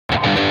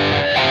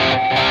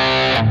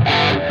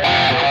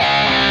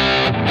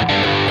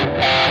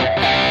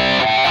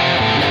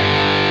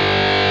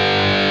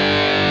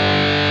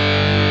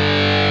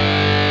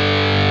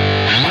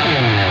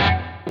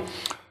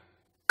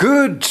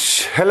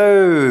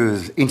Hello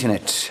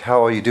Internet,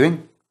 how are you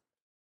doing?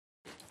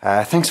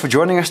 Thanks for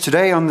joining us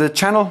today on the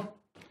channel,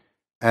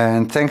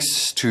 and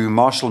thanks to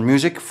Marshall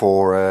Music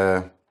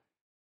for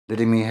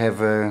letting me have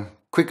a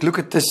quick look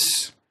at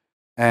this.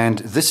 And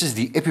this is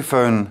the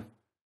Epiphone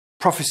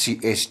Prophecy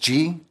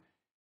SG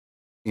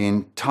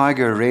in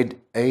Tiger Red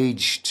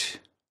Aged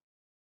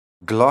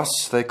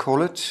Gloss, they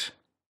call it.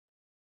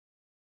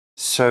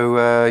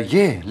 So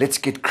yeah, let's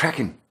get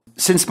cracking.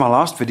 Since my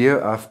last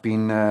video, I've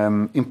been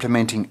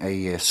implementing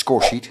a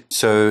score sheet.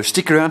 So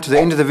stick around to the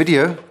end of the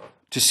video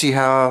to see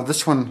how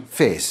this one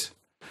fares.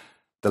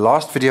 The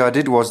last video I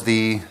did was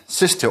the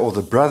sister or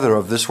the brother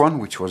of this one,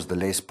 which was the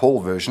Les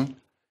Paul version.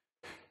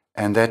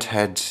 And that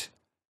had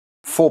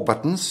 4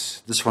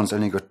 buttons. This one's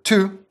only got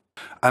 2.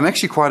 I'm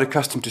actually quite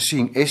accustomed to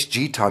seeing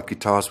SG type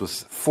guitars with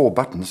 4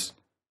 buttons.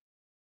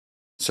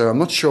 So I'm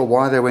not sure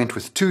why they went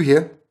with 2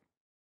 here.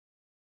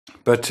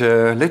 But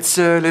let's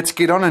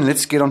get on and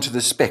let's get on to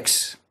the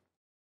specs.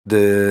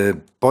 The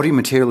body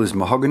material is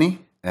mahogany,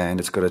 and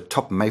it's got a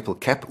top maple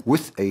cap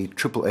with a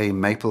AAA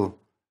maple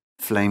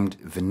flamed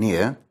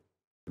veneer.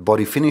 The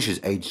body finish is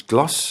aged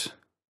gloss.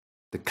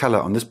 The color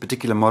on this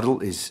particular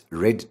model is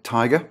red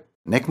tiger.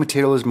 Neck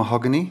material is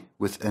mahogany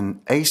with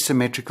an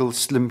asymmetrical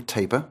slim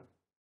taper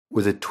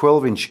with a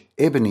 12-inch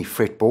ebony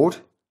fretboard.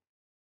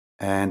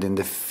 And then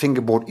the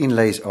fingerboard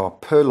inlays are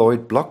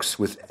pearloid blocks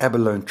with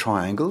abalone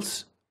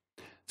triangles.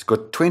 It's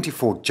got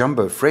 24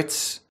 jumbo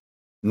frets.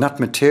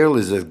 Nut material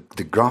is the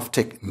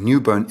Graphtec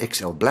Newbone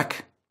XL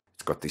Black.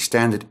 It's got the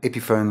standard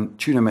Epiphone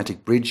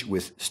Tune-O-Matic bridge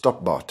with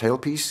stop bar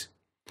tailpiece.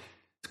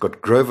 It's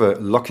got Grover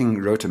locking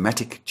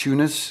rotomatic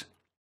tuners.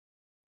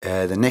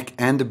 The neck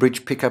and the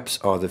bridge pickups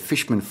are the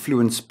Fishman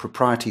Fluence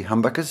proprietary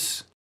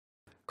humbuckers.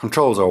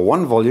 Controls are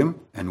 1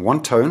 volume and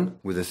 1 tone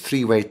with a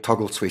 3-way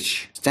toggle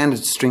switch.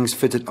 Standard strings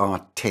fitted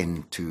are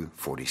 10 to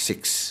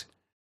 46.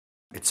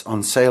 It's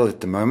on sale at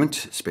the moment,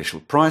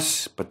 special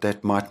price, but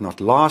that might not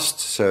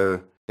last,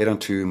 so head on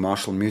to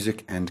Marshall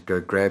Music and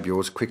go grab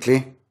yours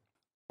quickly.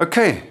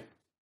 Okay,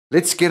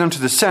 let's get onto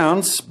the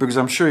sounds, because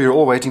I'm sure you're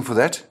all waiting for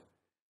that.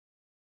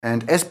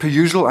 And as per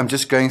usual, I'm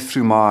just going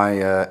through my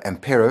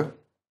Ampero,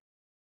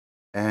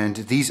 and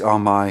these are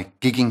my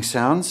gigging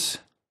sounds.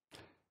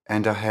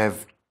 And I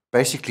have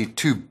basically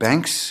 2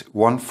 banks,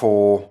 one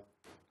for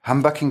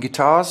humbucking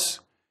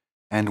guitars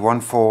and one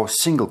for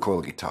single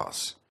coil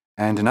guitars.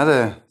 And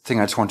another thing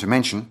I just want to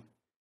mention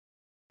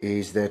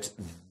is that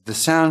the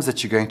sounds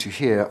that you're going to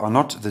hear are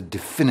not the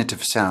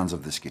definitive sounds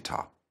of this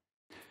guitar.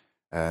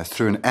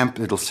 Through an amp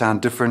it'll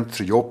sound different,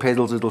 through your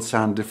pedals it'll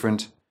sound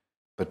different,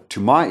 but to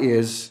my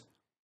ears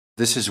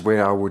this is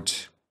where I would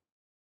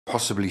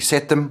possibly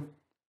set them.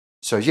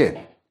 So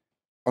yeah,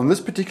 on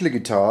this particular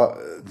guitar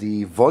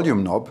the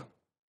volume knob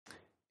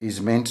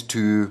is meant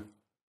to,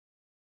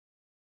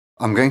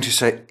 I'm going to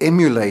say,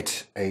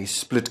 emulate a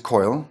split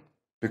coil,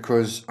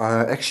 because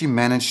I actually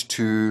managed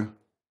to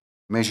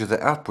measure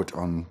the output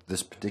on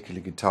this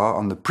particular guitar.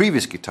 On the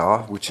previous guitar,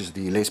 which is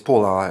the Les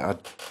Paul, I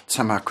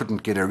somehow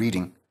couldn't get a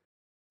reading.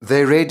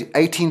 They read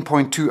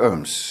 18.2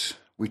 ohms,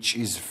 which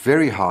is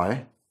very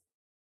high.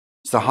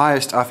 It's the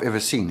highest I've ever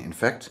seen, in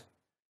fact.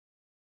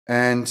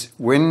 And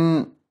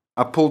when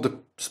I pulled the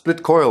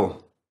split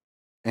coil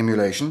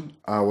emulation,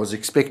 I was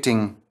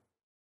expecting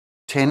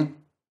 10,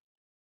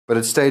 but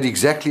it stayed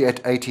exactly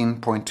at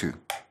 18.2.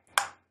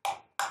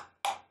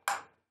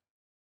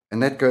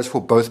 And that goes for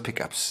both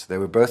pickups. They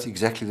were both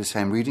exactly the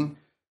same reading.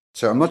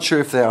 So I'm not sure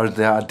if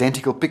they're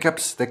identical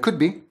pickups. They could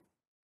be.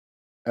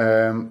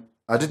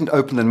 I didn't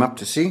open them up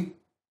to see.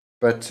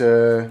 But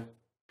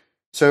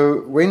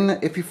so when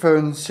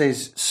Epiphone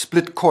says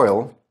split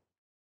coil,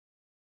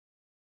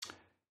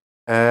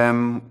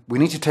 we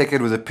need to take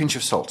it with a pinch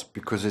of salt,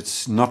 because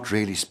it's not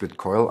really split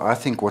coil. I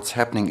think what's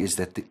happening is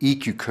that the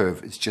EQ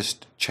curve is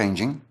just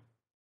changing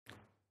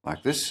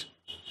like this.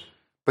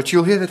 But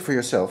you'll hear that for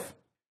yourself.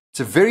 It's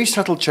a very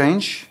subtle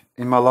change.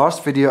 In my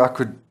last video I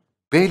could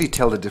barely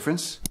tell the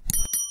difference.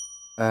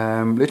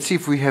 Let's see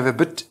if we have a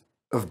bit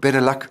of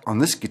better luck on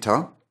this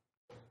guitar.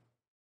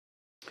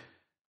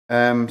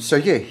 So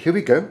yeah, here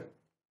we go.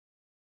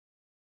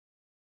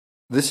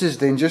 This is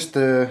then just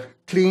the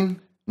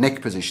clean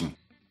neck position.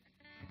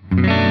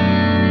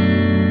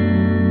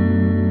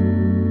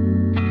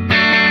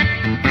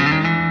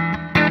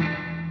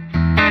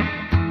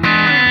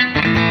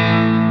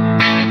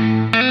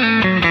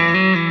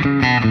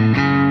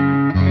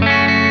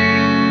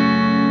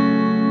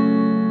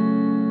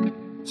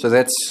 So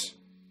that's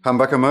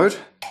humbucker mode,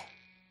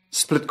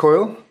 split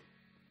coil.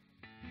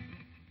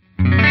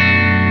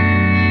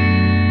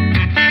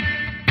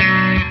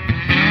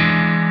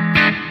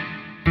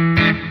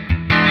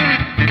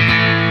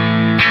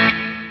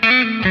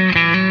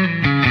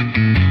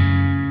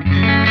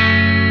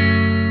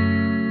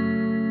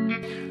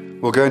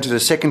 We'll go into the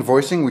second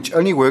voicing, which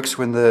only works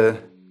when the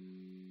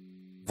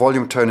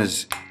volume tone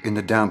is in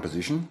the down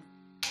position.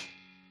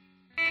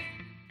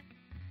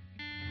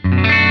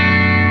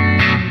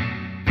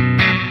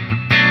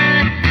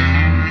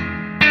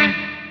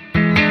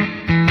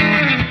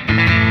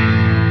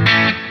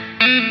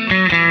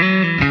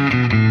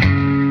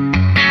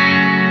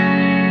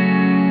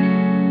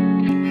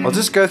 I'll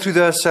just go through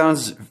those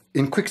sounds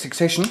in quick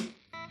succession.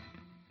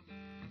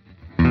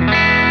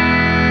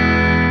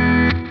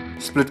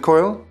 Split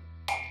coil.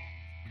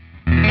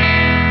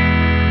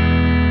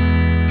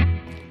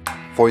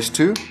 Voice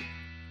 2.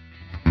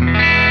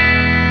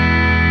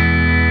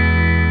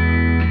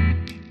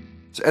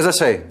 So as I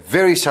say,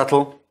 very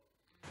subtle.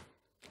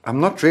 I'm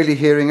not really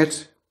hearing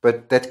it,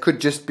 but that could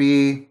just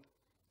be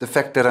the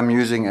fact that I'm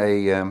using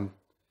a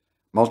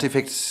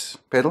multi-effects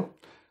pedal.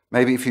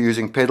 Maybe if you're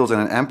using pedals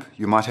and an amp,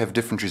 you might have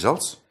different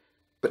results.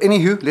 But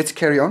anywho, let's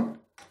carry on.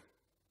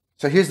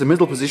 So here's the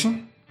middle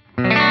position.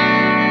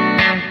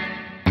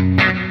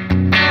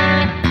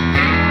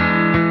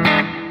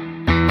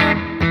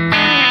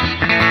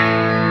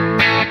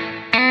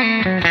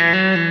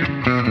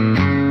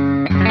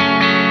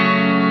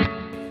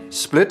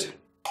 Split.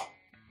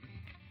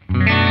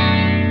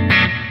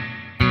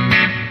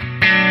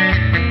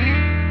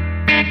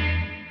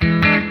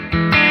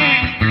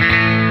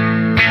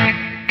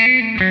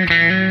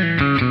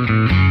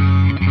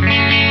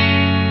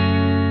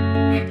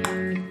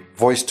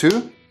 Voice 2.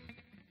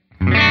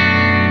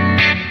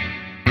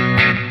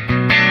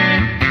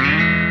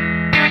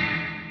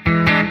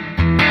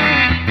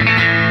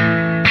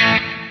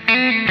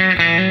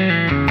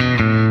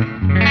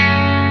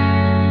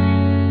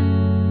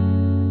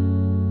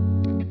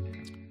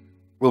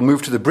 We'll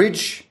move to the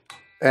bridge,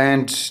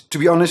 and to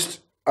be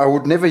honest, I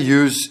would never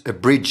use a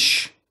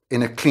bridge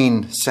in a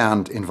clean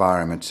sound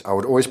environment. I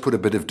would always put a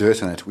bit of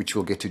dirt on it, which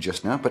we'll get to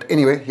just now. But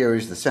anyway, here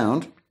is the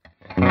sound.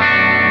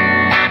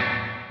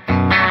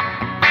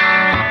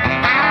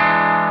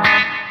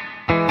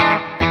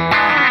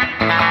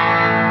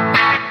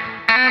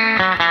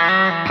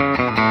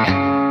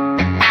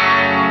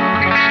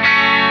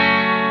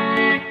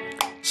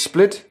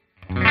 Split.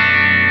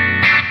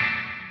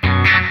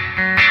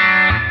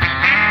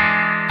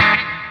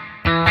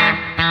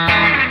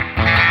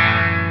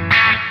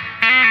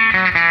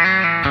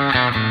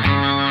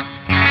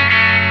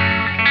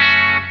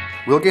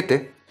 We'll get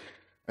there.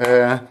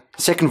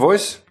 Second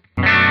voice.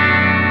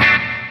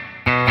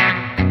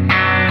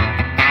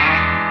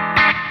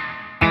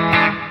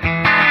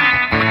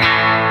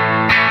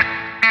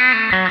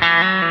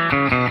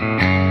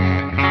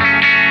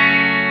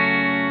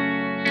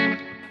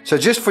 So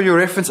just for your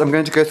reference, I'm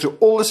going to go through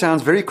all the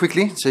sounds very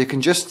quickly so you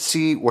can just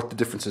see what the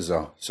differences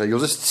are. So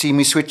you'll just see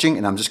me switching,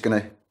 and I'm just going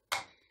to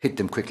hit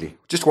them quickly.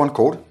 Just one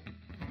chord.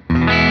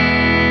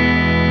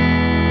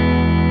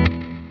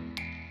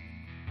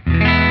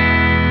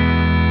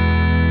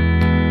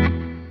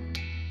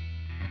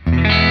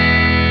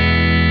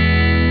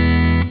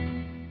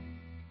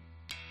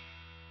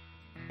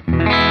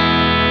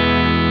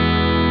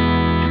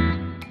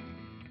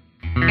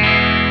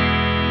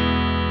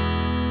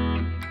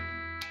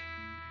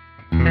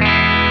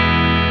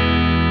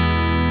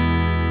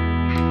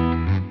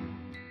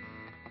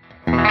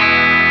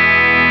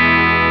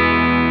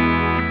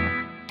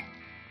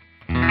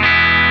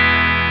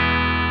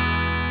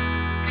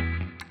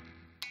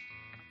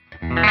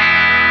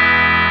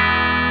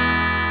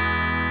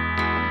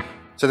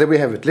 So there we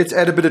have it. Let's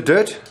add a bit of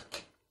dirt.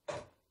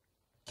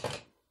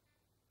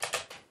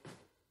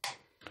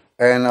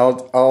 And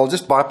I'll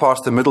just bypass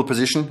the middle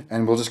position,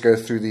 and we'll just go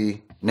through the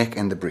neck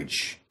and the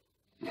bridge.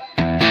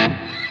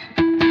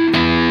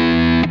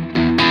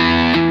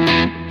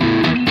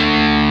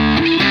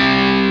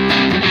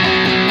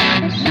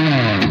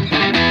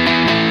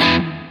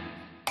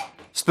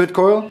 Split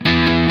coil.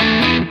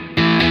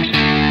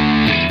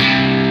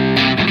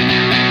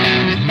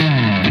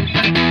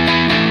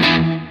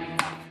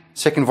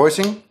 Second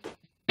voicing.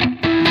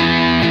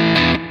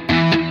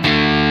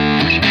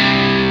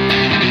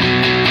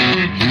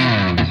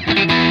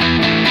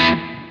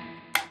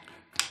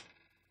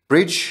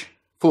 Bridge,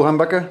 full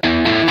humbucker.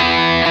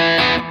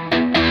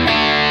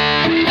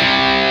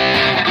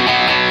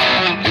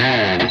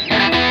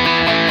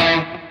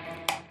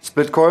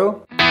 Split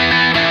coil.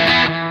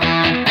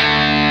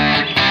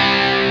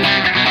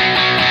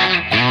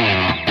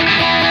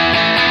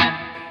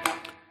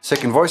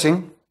 Second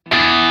voicing.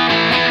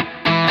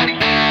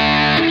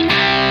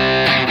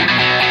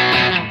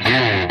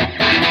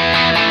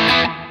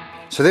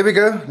 So there we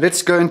go.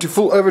 Let's go into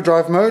full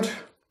overdrive mode.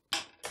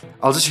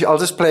 I'll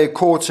just play a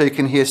chord so you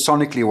can hear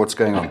sonically what's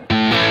going on.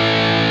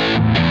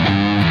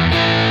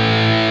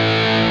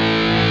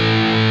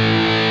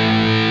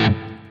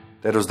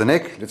 That was the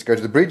neck. Let's go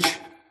to the bridge.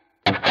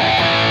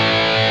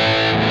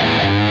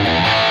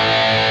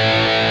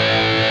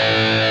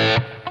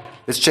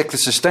 Let's check the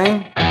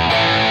sustain.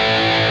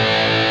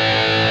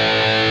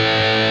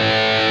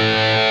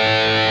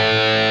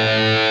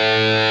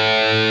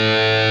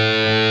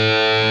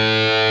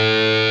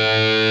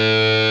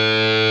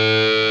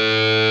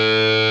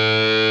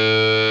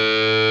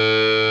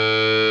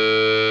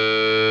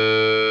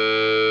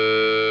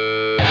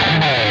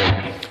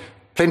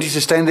 Plenty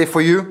sustain there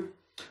for you.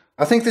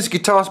 I think this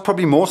guitar is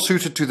probably more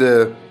suited to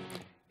the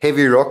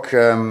heavy rock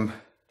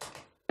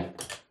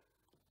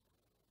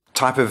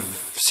type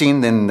of scene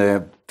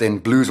than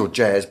blues or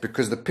jazz,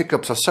 because the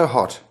pickups are so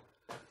hot.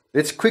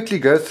 Let's quickly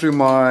go through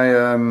my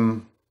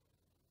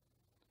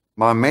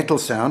my metal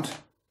sound.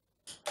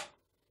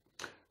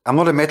 I'm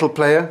not a metal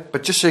player,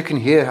 but just so you can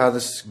hear how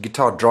this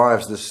guitar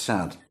drives this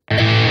sound.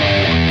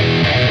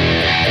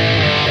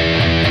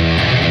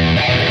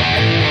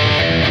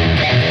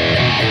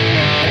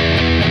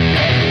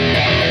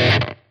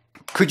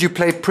 Could you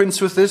play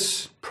Prince with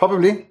this?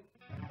 Probably.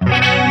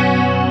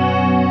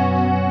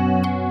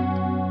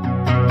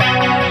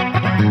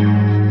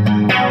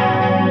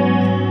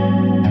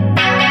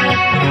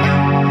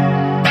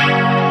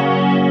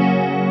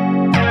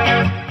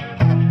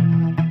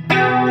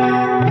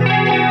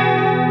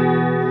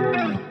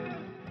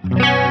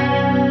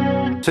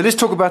 So let's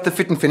talk about the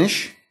fit and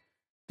finish.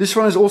 This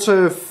one is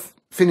also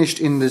finished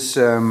in this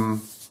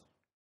sort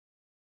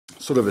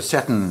of a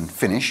satin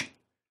finish.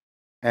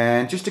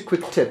 And just a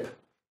quick tip.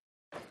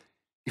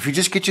 If you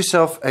just get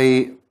yourself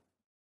a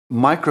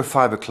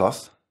microfiber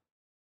cloth,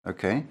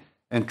 okay,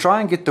 and try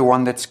and get the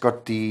one that's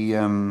got the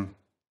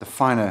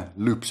finer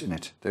loops in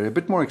it. They're a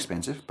bit more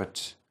expensive,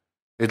 but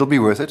it'll be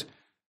worth it.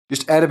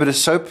 Just add a bit of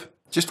soap,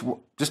 just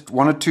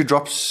 1 or 2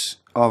 drops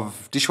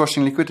of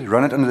dishwashing liquid,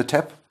 run it under the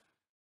tap,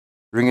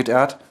 wring it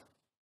out,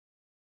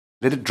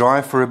 let it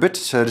dry for a bit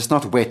so it's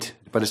not wet,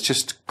 but it's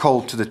just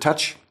cold to the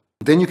touch.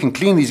 Then you can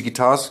clean these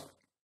guitars,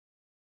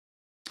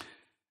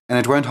 and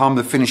it won't harm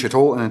the finish at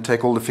all, and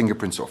take all the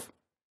fingerprints off.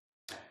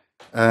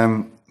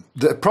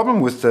 The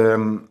problem with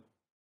the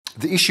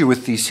issue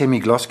with these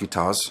semi-gloss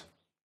guitars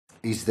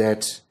is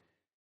that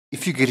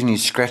if you get any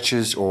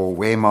scratches or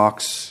wear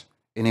marks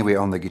anywhere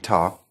on the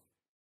guitar,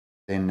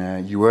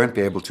 then you won't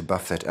be able to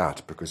buff that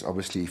out, because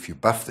obviously if you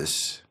buff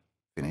this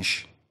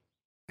finish,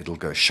 it'll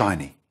go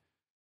shiny,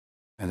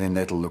 and then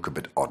that'll look a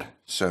bit odd.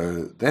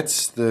 So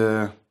that's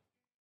the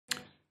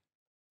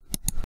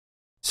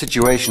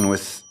situation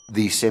with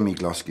these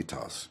semi-gloss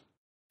guitars.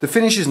 The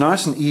finish is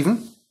nice and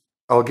even,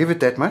 I'll give it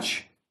that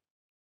much.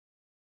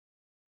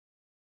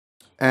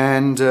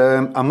 And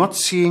I'm not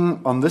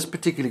seeing on this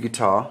particular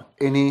guitar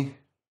any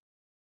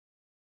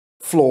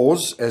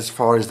flaws as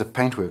far as the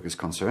paintwork is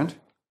concerned.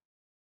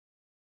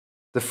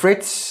 The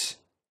frets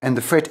and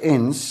the fret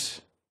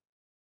ends,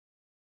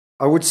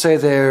 I would say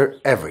they're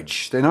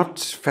average. They're not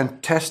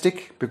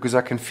fantastic, because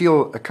I can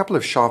feel a couple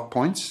of sharp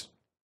points,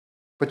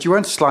 but you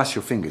won't slice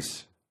your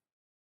fingers.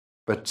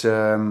 But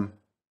in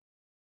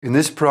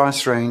this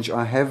price range,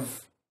 I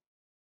have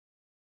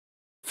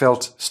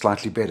felt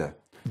slightly better.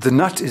 The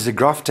nut is a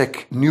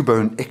Graphtec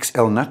Newbone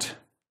XL nut,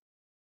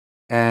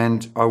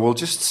 and I will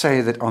just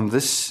say that on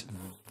this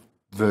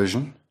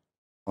version,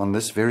 on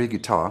this very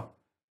guitar,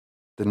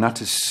 the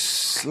nut is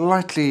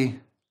slightly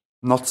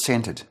not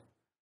centered.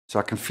 So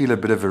I can feel a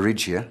bit of a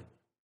ridge here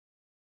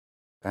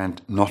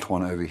and not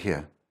one over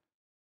here.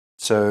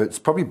 So it's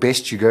probably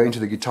best you go into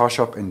the guitar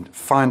shop and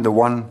find the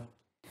one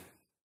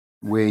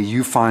where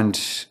you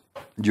find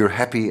you're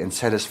happy and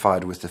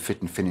satisfied with the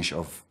fit and finish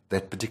of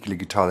that particular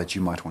guitar that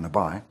you might want to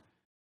buy.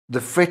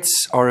 The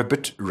frets are a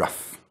bit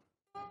rough.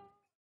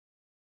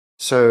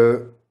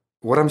 So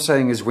what I'm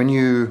saying is, when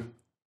you're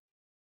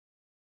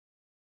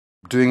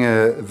doing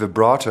a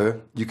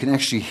vibrato, you can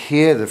actually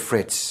hear the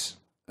frets,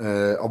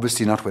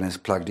 obviously not when it's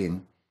plugged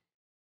in,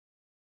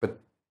 but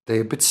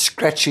they're a bit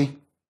scratchy.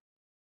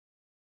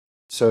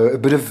 So a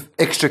bit of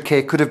extra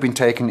care could have been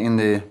taken in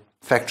the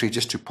factory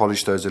just to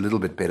polish those a little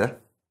bit better,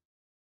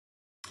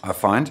 I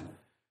find.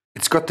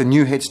 It's got the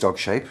new headstock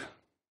shape,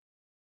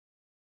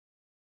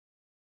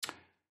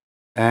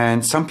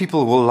 and some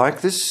people will like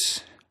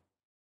this,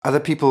 other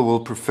people will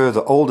prefer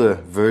the older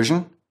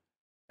version,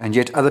 and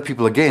yet other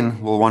people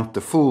again will want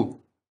the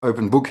full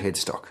open book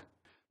headstock.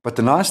 But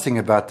the nice thing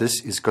about this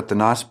is it's got the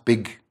nice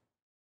big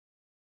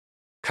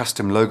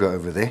custom logo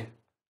over there,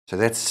 so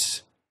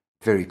that's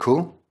very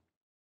cool.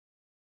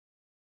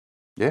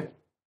 Yeah.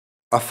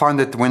 I find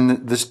that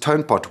when this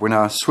tone pot, when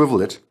I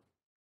swivel it,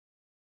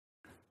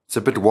 it's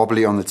a bit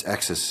wobbly on its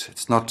axis.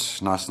 It's not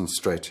nice and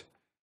straight.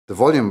 The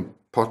volume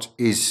pot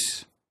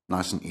is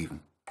nice and even.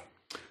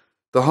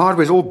 The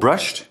hardware is all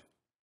brushed.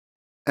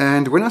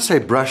 And when I say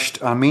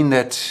brushed, I mean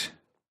that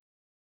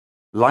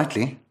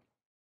lightly,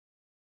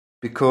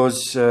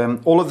 because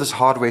all of this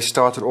hardware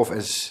started off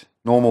as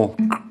normal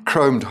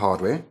chromed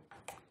hardware.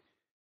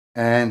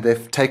 And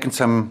they've taken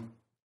some,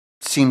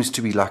 seems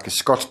to be like a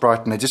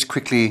Scotch-Brite, and they just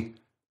quickly,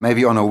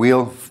 maybe on a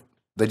wheel,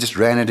 they just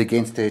ran it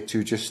against there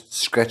to just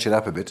scratch it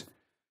up a bit.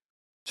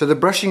 So the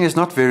brushing is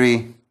not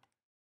very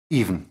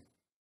even.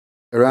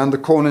 Around the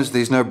corners,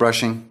 there's no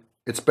brushing.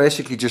 It's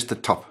basically just the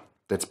top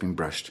that's been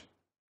brushed.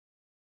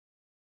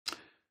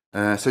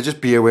 So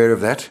just be aware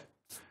of that.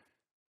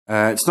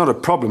 It's not a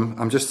problem.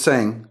 I'm just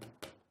saying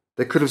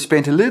they could have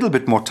spent a little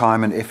bit more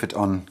time and effort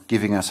on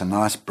giving us a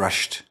nice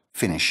brushed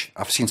finish.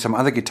 I've seen some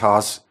other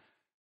guitars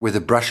where the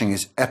brushing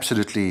is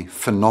absolutely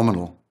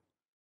phenomenal.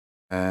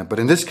 But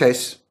in this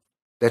case,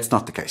 that's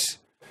not the case.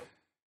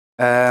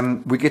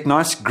 We get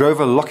nice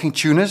Grover locking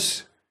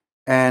tuners,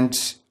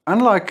 and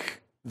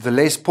unlike the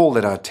Les Paul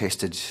that I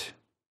tested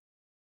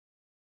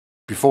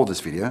before this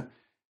video,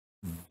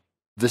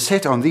 the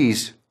set on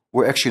these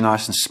were actually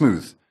nice and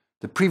smooth.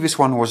 The previous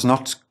one was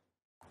not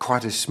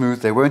quite as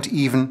smooth. They weren't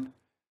even.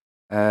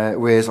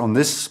 whereas on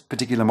this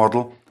particular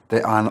model,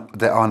 they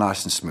are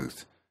nice and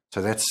smooth.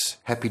 So that's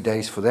happy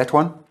days for that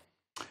one.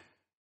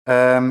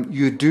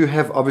 You do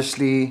have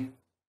obviously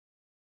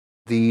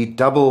the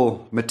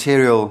double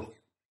material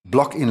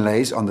block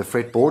inlays on the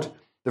fretboard.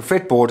 The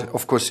fretboard,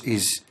 of course,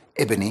 is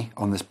ebony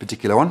on this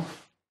particular one.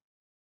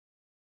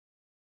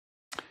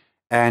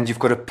 And you've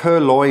got a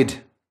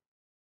purloined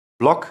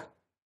block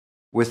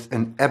with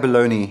an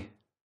abalone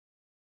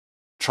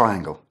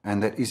triangle,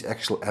 and that is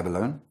actual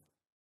abalone.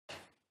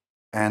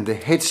 And the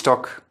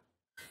headstock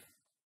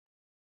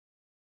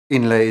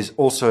inlay is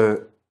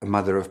also a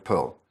mother of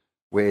pearl,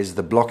 whereas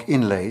the block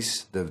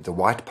inlays, the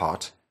white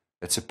part,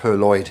 that's a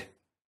purloined,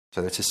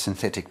 so that's a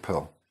synthetic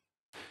pearl.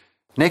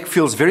 Neck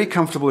feels very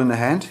comfortable in the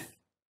hand.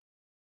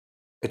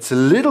 It's a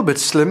little bit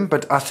slim,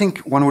 but I think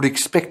one would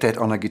expect that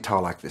on a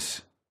guitar like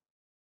this.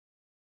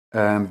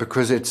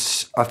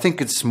 Because I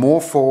think it's more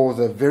for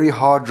the very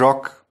hard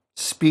rock,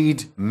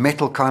 speed,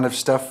 metal kind of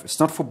stuff. It's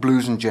not for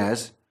blues and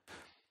jazz.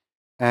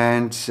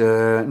 And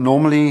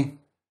normally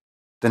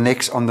the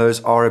necks on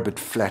those are a bit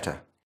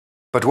flatter.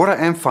 But what I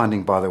am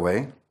finding, by the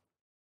way,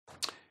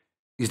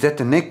 is that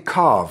the neck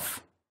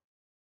carve,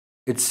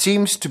 it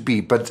seems to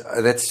be, but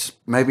that's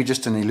maybe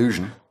just an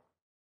illusion.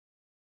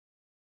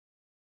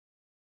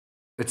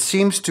 It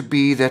seems to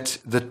be that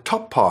the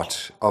top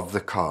part of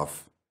the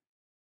carve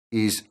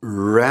is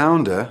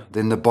rounder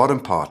than the bottom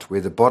part,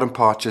 where the bottom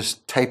part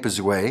just tapers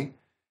away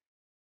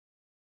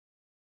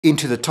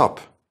into the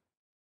top,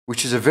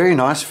 which is a very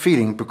nice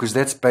feeling because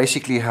that's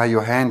basically how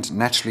your hand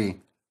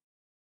naturally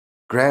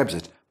grabs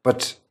it.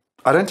 But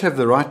I don't have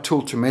the right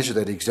tool to measure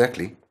that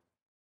exactly,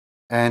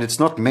 and it's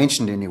not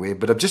mentioned anywhere,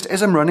 but just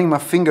as I'm running my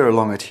finger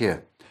along it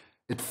here,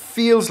 it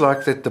feels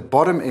like that the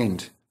bottom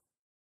end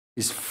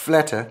is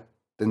flatter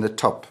than the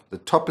top. The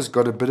top has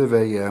got a bit of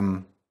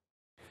a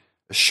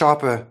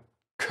sharper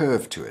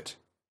curve to it.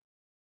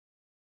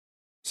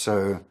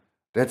 So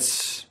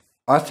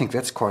I think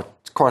that's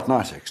quite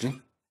nice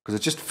actually, because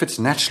it just fits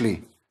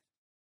naturally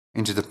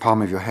into the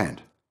palm of your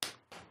hand.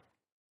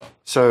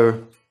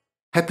 So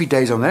happy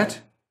days on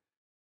that.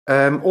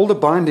 All the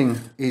binding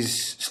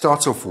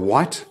starts off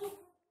white,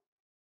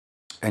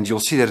 and you'll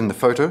see that in the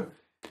photo.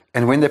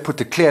 And when they put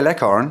the clear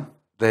lacquer on,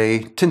 they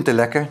tint the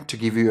lacquer to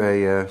give you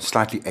a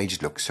slightly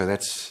aged look. So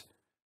that's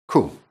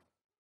cool.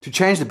 To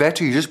change the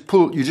battery, you just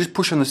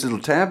push on this little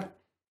tab.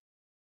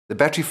 The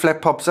battery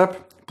flap pops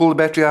up, pull the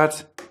battery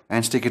out,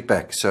 and stick it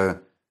back. So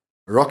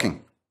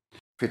rocking.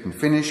 Fit and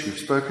finish, we've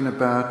spoken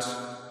about.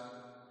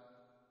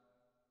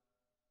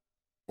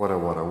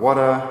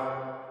 Wada.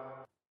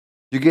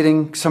 You're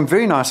getting some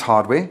very nice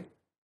hardware.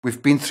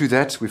 We've been through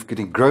that. We're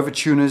getting Grover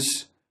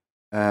tuners,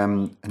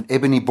 an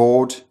ebony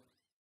board,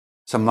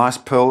 some nice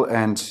pearl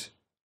and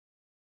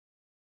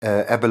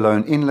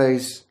abalone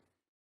inlays.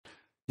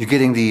 You're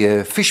getting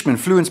the Fishman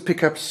Fluence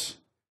pickups,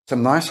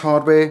 some nice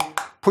hardware,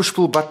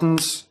 push-pull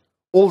buttons,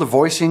 all the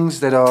voicings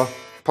that are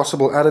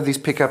possible out of these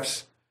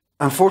pickups.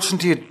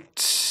 Unfortunately,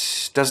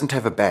 it doesn't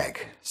have a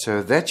bag,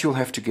 so that you'll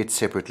have to get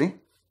separately.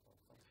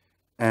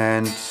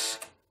 And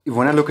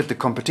when I look at the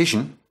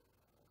competition,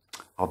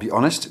 I'll be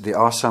honest, there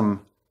are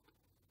some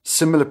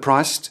similar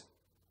priced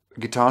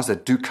guitars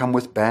that do come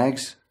with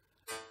bags.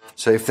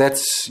 So if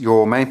that's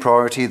your main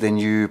priority, then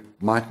you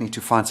might need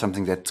to find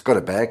something that's got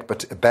a bag,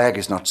 but a bag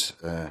is not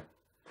the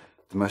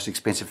most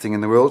expensive thing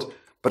in the world.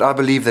 But I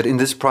believe that in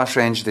this price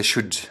range, there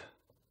should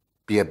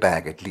be a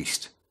bag at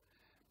least.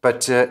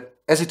 But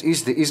as it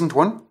is, there isn't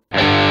one.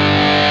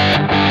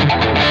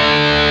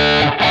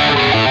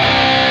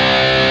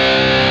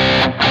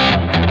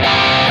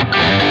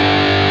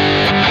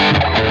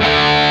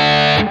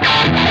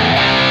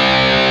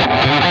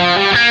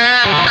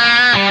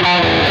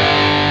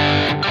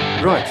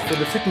 Right, for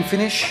the fit and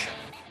finish,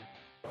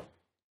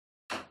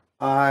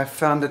 I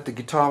found that the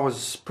guitar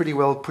was pretty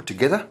well put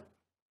together.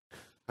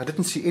 I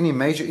didn't see any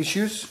major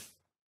issues.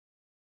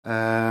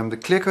 The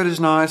clear coat is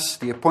nice,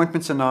 the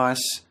appointments are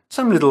nice,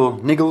 some little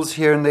niggles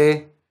here and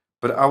there,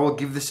 but I will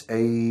give this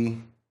a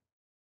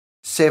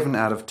 7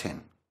 out of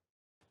 10.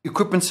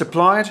 Equipment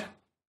supplied.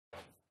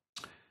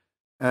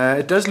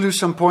 It does lose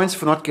some points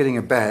for not getting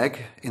a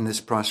bag in this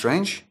price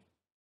range.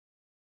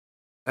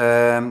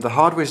 The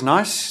hardware is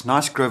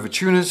nice Grover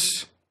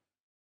tuners,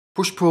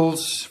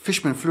 push-pulls,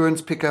 Fishman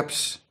Fluence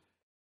pickups.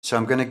 So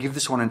I'm going to give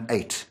this one an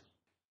 8.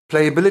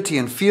 Playability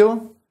and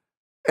feel.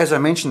 As I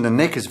mentioned, the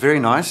neck is very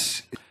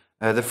nice.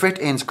 The fret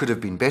ends could have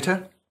been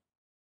better.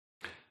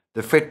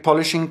 The fret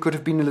polishing could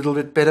have been a little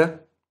bit better.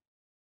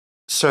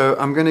 So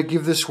I'm going to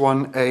give this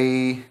one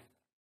a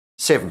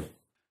 7.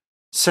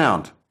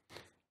 Sound.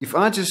 If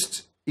I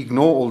just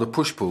ignore all the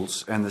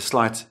push-pulls and the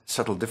slight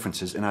subtle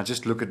differences, and I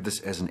just look at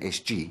this as an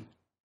SG,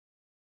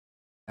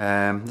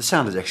 the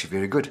sound is actually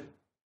very good.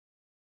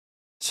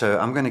 So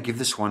I'm going to give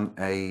this one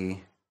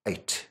a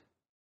 8.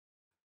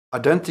 I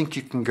don't think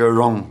you can go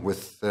wrong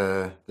with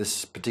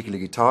this particular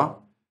guitar.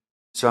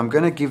 So I'm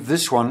going to give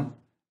this one,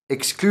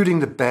 excluding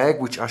the bag,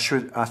 which I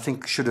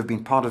think should have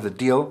been part of the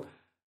deal,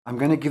 I'm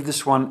going to give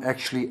this one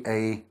actually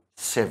a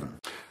 7.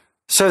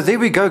 So there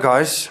we go,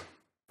 guys.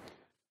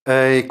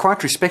 A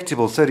quite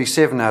respectable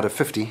 37 out of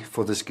 50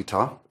 for this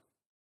guitar.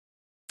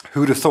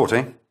 Who'd have thought,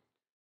 eh?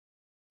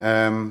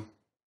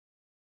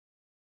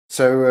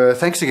 So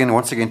thanks again,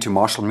 once again, to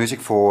Marshall Music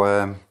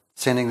for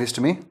sending this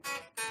to me.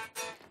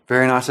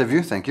 Very nice of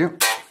you, thank you.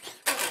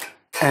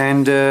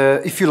 And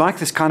if you like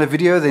this kind of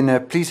video,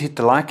 then please hit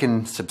the like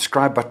and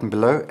subscribe button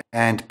below.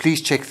 And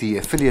please check the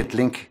affiliate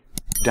link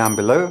down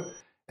below.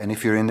 And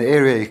if you're in the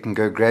area, you can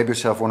go grab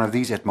yourself one of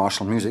these at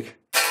Marshall Music.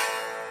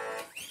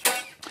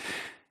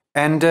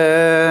 And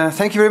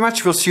thank you very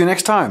much. We'll see you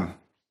next time.